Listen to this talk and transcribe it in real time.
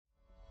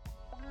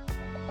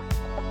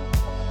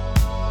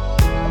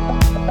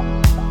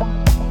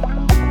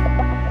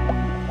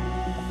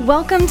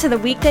Welcome to the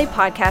Weekday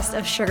podcast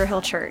of Sugar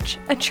Hill Church,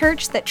 a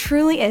church that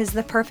truly is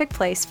the perfect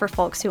place for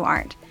folks who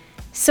aren't.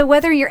 So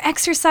whether you're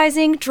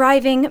exercising,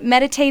 driving,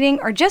 meditating,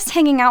 or just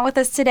hanging out with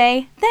us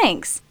today,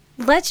 thanks.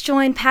 Let's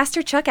join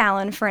Pastor Chuck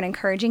Allen for an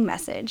encouraging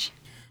message.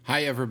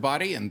 Hi,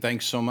 everybody, and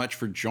thanks so much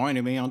for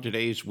joining me on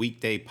today's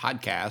Weekday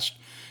podcast.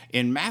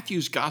 In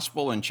Matthew's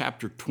Gospel in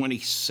chapter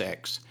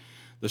 26,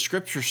 the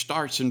scripture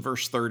starts in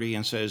verse 30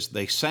 and says,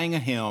 "They sang a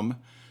hymn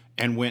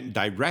and went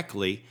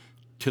directly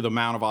to the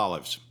Mount of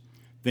Olives.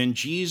 Then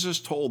Jesus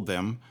told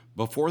them,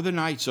 'Before the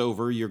night's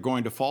over, you're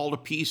going to fall to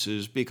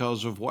pieces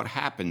because of what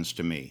happens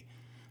to me.'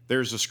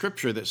 There's a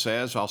scripture that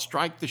says, 'I'll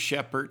strike the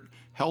shepherd,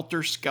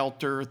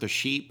 helter-skelter, the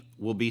sheep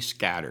will be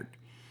scattered.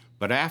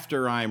 But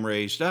after I'm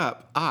raised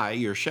up, I,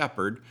 your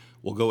shepherd,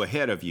 will go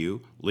ahead of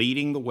you,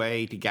 leading the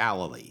way to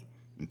Galilee.'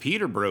 And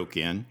Peter broke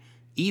in,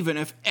 'Even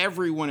if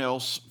everyone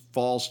else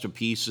falls to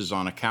pieces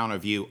on account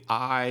of you,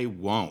 I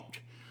won't.'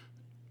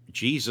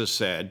 Jesus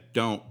said,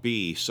 'Don't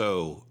be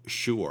so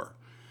sure.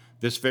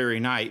 This very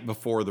night,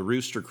 before the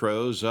rooster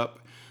crows up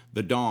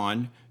the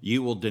dawn,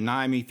 you will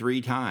deny me 3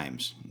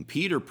 times. And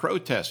Peter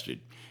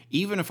protested,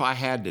 'Even if I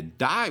had to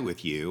die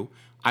with you,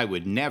 I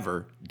would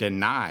never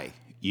deny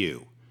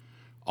you.'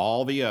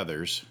 All the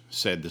others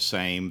said the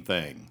same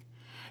thing."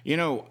 You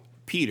know,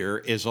 Peter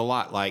is a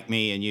lot like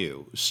me and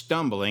you.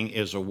 Stumbling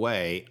is a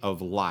way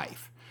of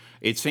life.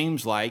 It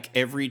seems like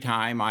every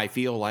time I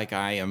feel like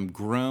I am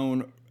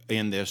grown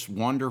in this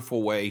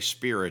wonderful way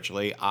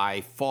spiritually,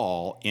 I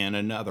fall in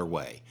another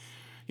way.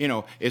 You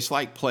know, it's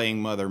like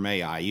playing Mother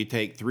May I. You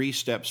take 3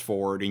 steps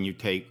forward and you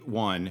take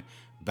 1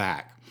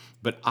 back.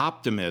 But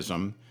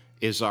optimism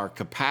is our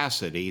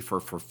capacity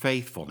for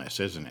faithfulness,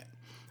 isn't it?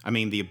 I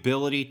mean, the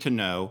ability to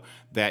know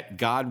that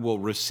God will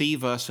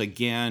receive us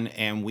again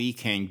and we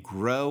can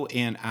grow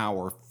in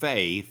our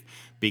faith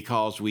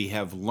because we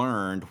have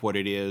learned what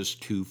it is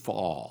to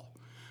fall.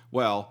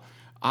 Well,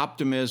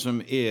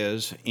 optimism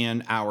is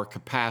in our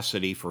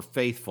capacity for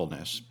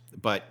faithfulness,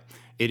 but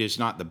it is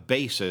not the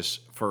basis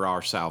for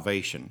our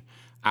salvation.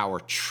 Our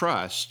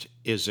trust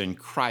is in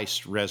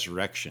Christ's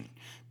resurrection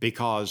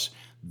because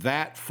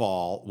that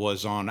fall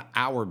was on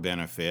our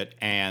benefit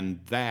and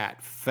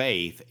that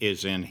faith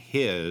is in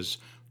His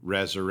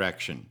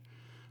resurrection.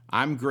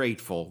 I'm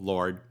grateful,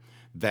 Lord,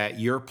 that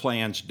your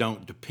plans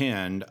don't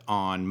depend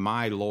on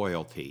my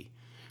loyalty,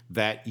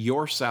 that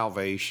your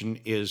salvation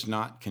is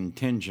not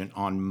contingent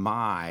on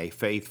my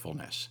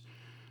faithfulness.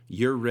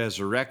 Your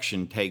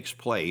resurrection takes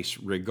place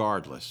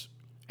regardless.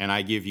 And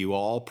I give you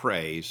all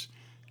praise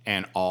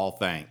and all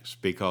thanks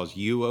because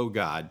you, O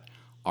God,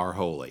 are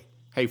holy.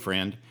 Hey,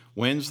 friend,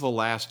 when's the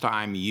last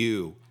time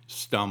you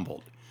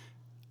stumbled?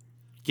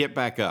 Get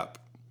back up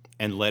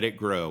and let it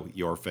grow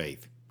your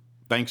faith.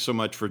 Thanks so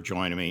much for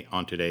joining me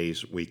on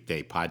today's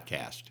Weekday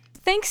podcast.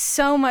 Thanks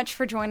so much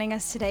for joining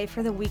us today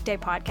for the Weekday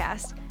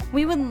podcast.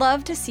 We would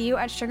love to see you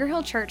at Sugar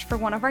Hill Church for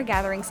one of our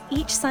gatherings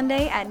each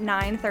Sunday at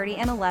 9:30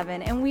 and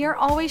 11, and we are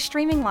always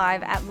streaming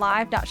live at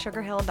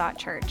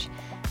live.sugarhill.church.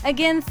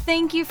 Again,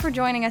 thank you for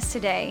joining us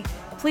today.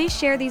 Please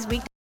share these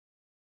weekdays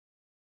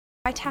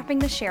by tapping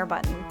the share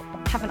button.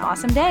 Have an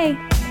awesome day.